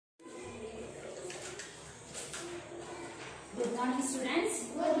morning, students.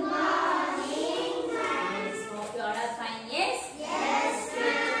 Good morning, ma'am. Yes, hope you all are fine. Yes. Yes,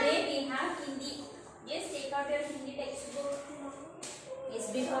 ma'am. Today we have Hindi. Yes, take out your Hindi textbook. Yes,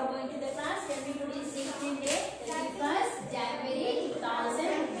 before going to the class, tell me today's date. 31st January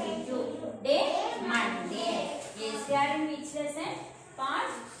 2022. Day Monday. Yes, we are in which lesson? Part.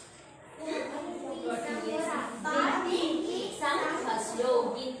 Ginti Sam Haslo.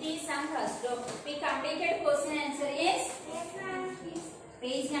 We completed question answer. Yes. Yes, ma'am.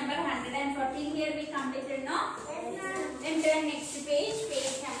 Page number 114 here we completed, no? Yes, ma'am. Then turn next page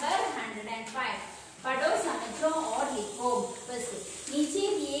number 105. पढ़ो समझो और लिखो. बस नीचे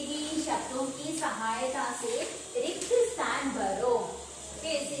दिए गए शब्दों की सहायता से रिक्त स्थान भरो.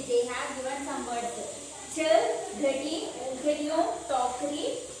 Okay, see they have given some words. चल, घटी, उंगलियों, टोकरी,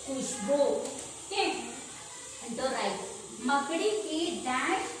 खुशबू. Okay, तो राइट. मकड़ी की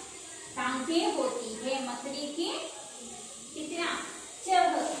डैश टांगे होती है. मकड़ी की कितना? चह.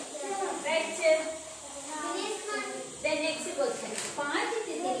 राइट, चह. Then next question. 5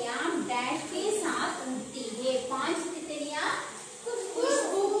 तितलियां डैश के साथ उड़ती है. 5 तितलियां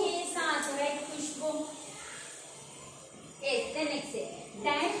खुशबू के साथ. राइट, खुशबू. Yes, then next.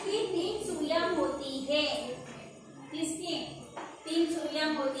 डैश की 3 सुइयां होती है. किसकी 3 सुइयां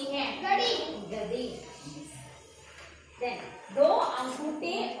होती है? गधी. Then 2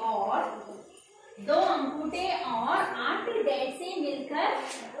 अंगूठे और 8 डेढ़ से मिलकर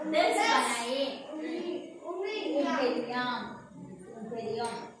 10 बनाए. उंगलियां.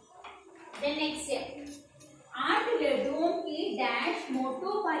 Then next 8 लड्डुओं की डैश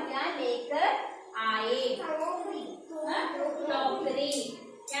मोटू भैया लेकर आए. टोकरी.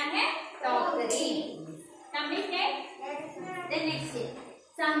 क्या है? टोकरी. समझ गए? Then next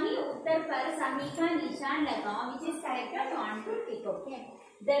सही उत्तर पर सही का निशान लगाओ. which is correct or want to tick. Okay.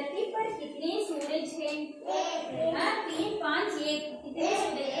 धरती पर कितने सूरज हैं? 3, 5, 1. कितने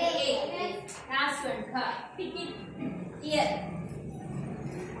सूरज हैं? 1. लास्ट वन का ticket year.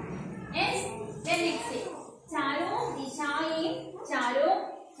 Yes. Then next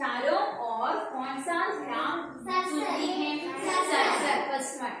चारों और कौन सा ग्राम सूर्य है? Sir.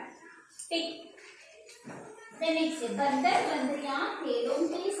 First one tick. Then next बंदरियां पेड़ों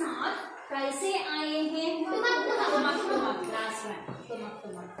के साथ कैसे आए हैं? तुमक. Last one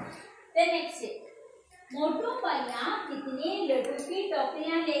तुमक. देन नेक्स्ट मोटू भैया कितने लड्डू की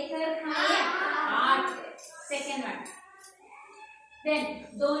टोकरियां लेकर खाए? 8. Second one. देन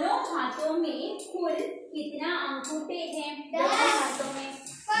दोनों हाथों में कुल कितना अंगूठे हैं? 10 हाथों में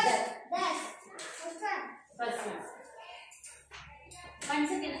 10. First one. One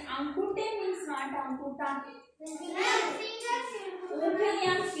second. अंगूठे means not अंगूठा. उंगलियां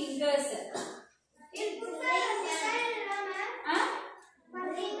fingers.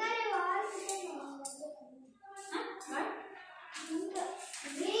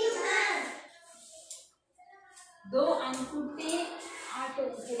 दो अंगूठे 8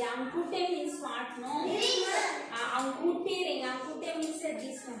 अंगूठे means what? No. अंगूठे means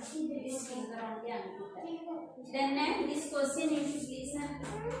this finger only अंगूठा. Then this question you should listen.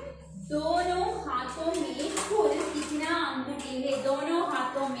 दोनों हाथों में कुल कितना अंगूठे है? दोनों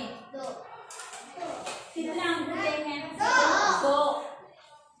हाथों में 2. कितना अंगूठे हैं? 2.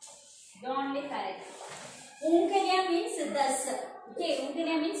 Only correct. उंगलियां means 10. Okay,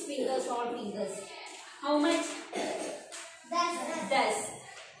 उंगलियां means fingers, all fingers. How much? 10.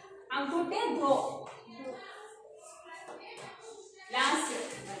 अंगूठे 2. Last.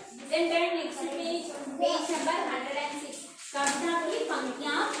 Then turn next page number 106. कविता की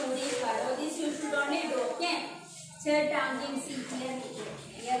पंक्तियां पूरी करो. This you should only do. Okay. Third टांगिंग see here.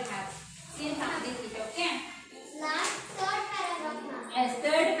 Here have. See टांगिंग it. Okay. Third paragraph. Yes,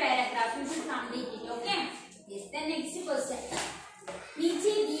 third paragraph you should complete it. Okay. Yes. Then next question.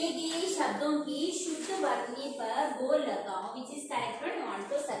 नीचे दिए गए शब्दों की शुद्ध वर्तनी पर गोल लगाओ. which is correct one? Want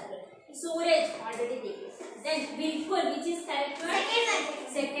to circle. Suraj already देखे. Then बिल्कुल which is correct one?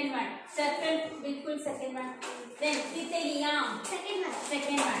 Second one. Circle बिल्कुल second one. Then तितलियां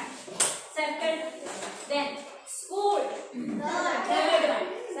second one. Circle. Then school third one.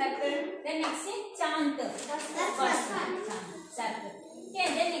 Circle. Then next चांद first one. Circle. Okay.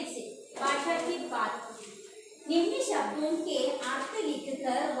 Then next भाषा की बात. निम्न शब्दों के अर्थ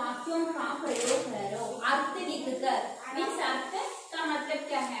लिखकर वाक्यों का प्रयोग करो. अर्थ लिखकर मीन्स अर्थ का मतलब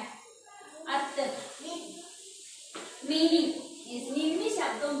क्या है? अर्थ मीनिंग. निम्न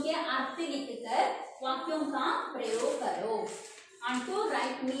शब्दों के अर्थ लिखकर वाक्यों का प्रयोग करो. On to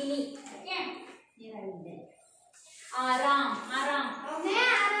write meaning. Okay. आराम. आराम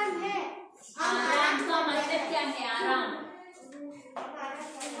का मतलब क्या है?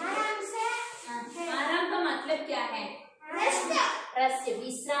 आराम का मतलब क्या है? रेस्ट.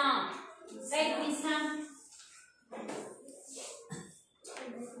 राइट विश्राम,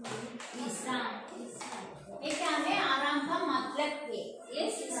 विश्राम ये क्या है? आराम का मतलब है। ये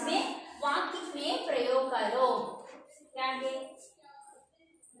इसमें वाक्य में प्रयोग करो। क्या है?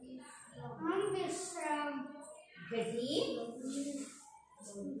 हम विश्राम घटी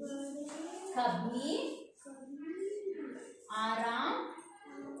कभी आराम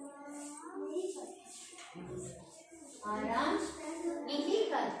आराम नहीं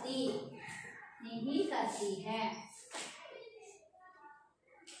करती, नहीं करती है।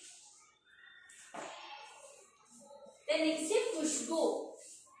 नेक्स्ट है खुशबू।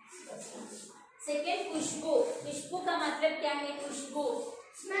 सेकेंड खुशबू। खुशबू का मतलब क्या है? खुशबू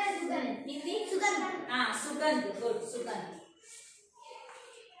हिंदी सुगंध। हाँ सुगंध, गुड सुगंध,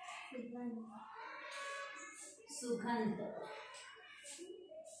 सुगंध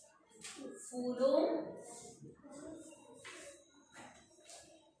फूलों,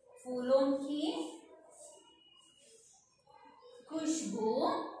 फूलों की खुशबू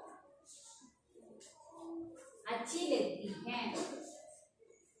अच्छी लगती है।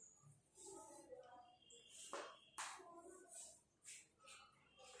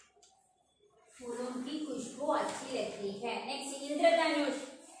 फूलों की खुशबू अच्छी लगती है। नेक्स्ट इंद्रधनुष।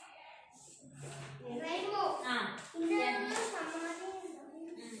 रेनबो। हाँ इंद्रधनुष हमारे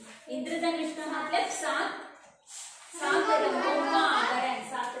इंद्रधनुष का मतलब सात रंगों का आवरण,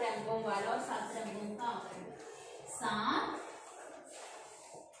 सात रंगों वाला और सात रंगों का आवरण, सात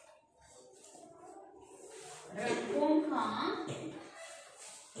रंगों का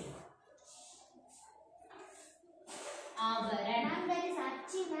आवरण। मैम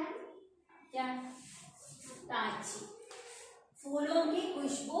क्या? ताजी फूलों की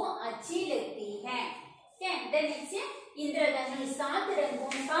खुशबू अच्छी लगती है। क्या? नेक्स्ट इंद्रधनुष, सात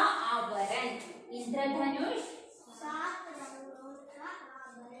रंगों का आवरण। इंद्रधनुष 7 रंगों का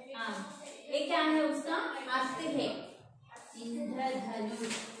आवरण। हाँ ये क्या है? उसका अर्थ है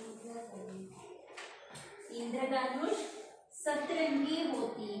इंद्रधनुष। इंद्रधनुष सतरंगी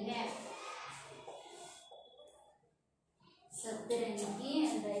होती है, सतरंगी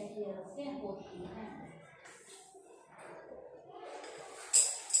होती है।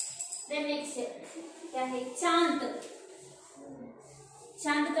 नेक्स्ट क्या है? चांद।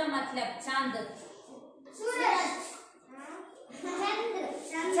 चांद का मतलब चांद, सूरज। चंद्र।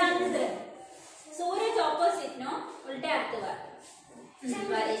 चंद्र सूरज ऑपोजिट नो, उल्टे अर्थ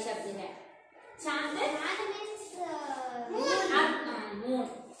वाले शब्द है। चांद मून,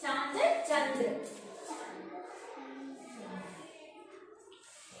 चांद चंद्र,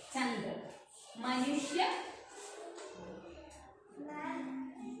 चंद्र मनुष्य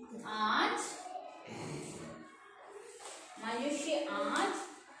आज, मनुष्य आज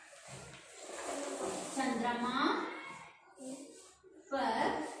चंद्रमा पर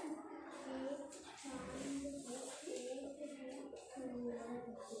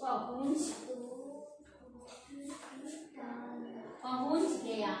पहुंच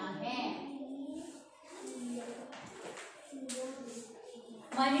गया है।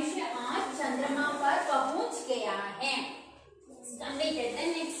 मनुष्य आज चंद्रमा पर पहुंच गया है।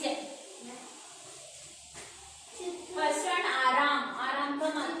 नेक्स्ट फर्स्ट वन आराम। आराम का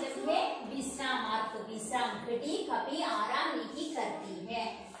मतलब है विश्राम, विश्राम। घड़ी कभी आराम नहीं करती है।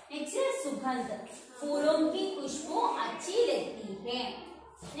 नेक्स्ट सुगंध, फूलों की खुशबू अच्छी लगती है।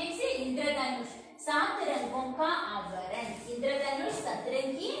 नेक्स्ट इंद्रधनुष, 7 रंगों का आवरण। इंद्रधनुष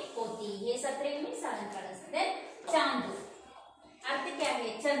सतरंगी होती है, सतरंगी में चांद, अर्थ क्या है?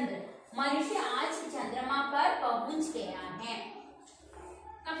 चंद्र। मनुष्य आज चंद्रमा पर पहुंच गया है।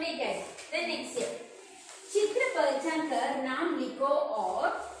 कंप्लीटेड। नेक्स्ट चित्र पहचान कर नाम लिखो और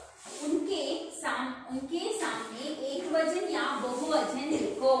उनके सामने एक वचन या बहुवचन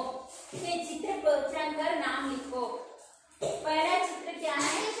लिखो। चित्र पहचान कर नाम लिखो। पहला चित्र क्या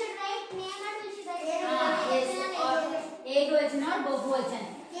है? और एक वचन और बहुवचन।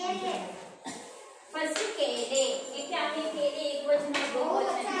 फर्स्ट केले, ये क्या है? केले एक वचन और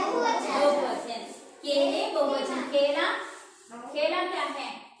बहुवचन, बहुवचन। केले बहुवचन, केला, केला क्या है?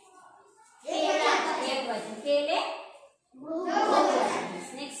 केला एक वचन, केले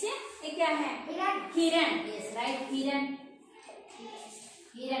बहुवचन। नेक्स्ट ये क्या है? हिरण। यस राइट, हिरण।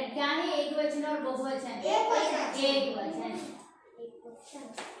 हिरण क्या है? एक वचन और बहुवचन, एक वचन, एक वचन,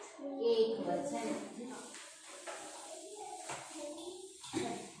 एक वचन।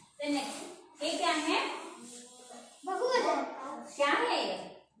 नेक्स्ट ये क्या है? बहुवचन। क्या है?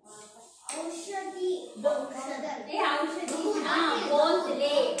 औषधि। ये औषधि। हाँ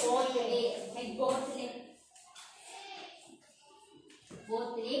बोतले, बोतले, बोतले,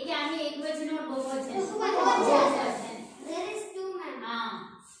 बोतले क्या है? एक वचन और बहुवचन, बहुवचन। There is 2 man. हाँ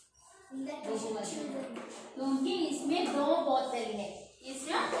बहुवचन, क्योंकि इसमें 2 बोतल है,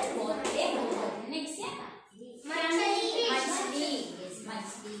 इसमें बोतल है बहुवचन। नेक्स्ट है मछली। यस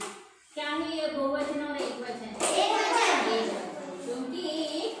मछली। क्या है ये बहुवचन और एकवचन? एकवचन, क्योंकि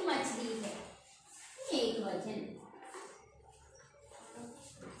एक मछली है, एकवचन।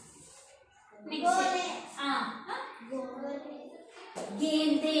 नेक्स्ट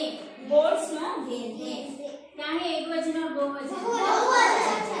गेंदे, बोर्ड्स नो गेंदे। क्या है एकवचन और बहुवचन?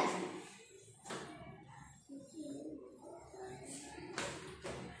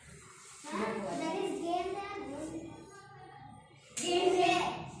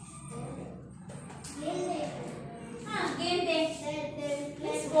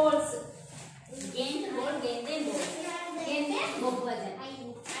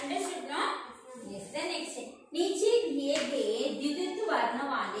 नीचे दिए गए द्वित्व वर्ण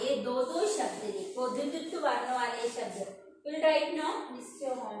वाले दो शब्द लिखो। द्वित्व वर्ण वाले शब्द will write now, this is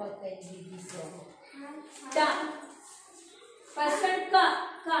your homework. First one क,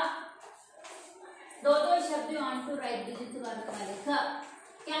 दो शब्द यू वांट टू राइट द्वित्व वर्ण वाले। क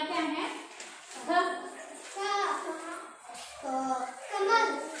क्या क्या है? क कमल,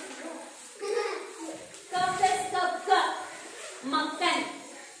 क प्लस क, मक्खन,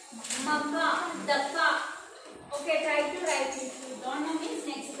 मक्का, दक्का। Okay, try to write. If you don't know means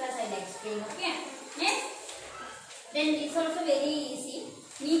next class I'll explain. Okay. Next. Then this also very easy.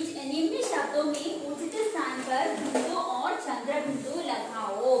 निम्न शब्दों में उचित स्थान पर बिंदु और चंद्र बिंदु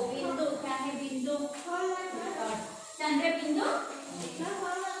लगाओ। बिंदु क्या है? बिंदु चंद्र बिंदु।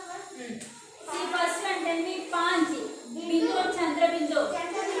 See first one, tell me 5 बिंदु और चंद्र बिंदु।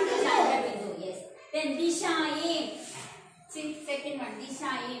 चंद्र बिंदु, yes. Then दिशाएं। See second one,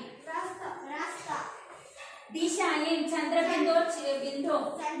 दिशाएं। रास्ता, दिशाएं चंद्र बिंदु और बिंदु।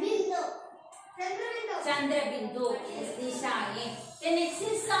 चंद्र बिंदु, yes, दिशाएं। Then next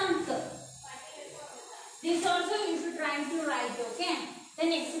is शंख. This also you should try to write, okay? Then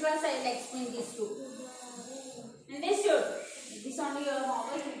next class I will explain this too. Understood? This only your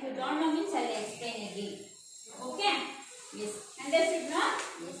homework. If you don't know means I will explain again. Okay? Yes. Understood now?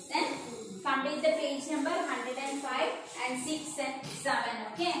 Yes. Then complete the page number 105 and 6 and 7.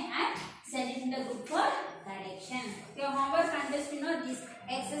 Okay? And send it in the group for correction. Okay? Homework understood now? This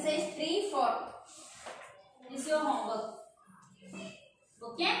exercise 3-4. This is your homework.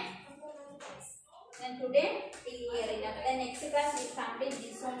 Okay? Then today clear enough. Then next class we complete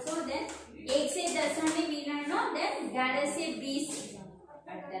this also. Then 1 से 10 only we learn now. Then 11 से 20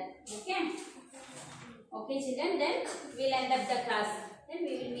 like that. Okay? Okay children. Then we'll end up the class. Then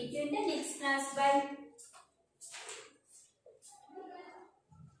we will meet you in the next class. Bye.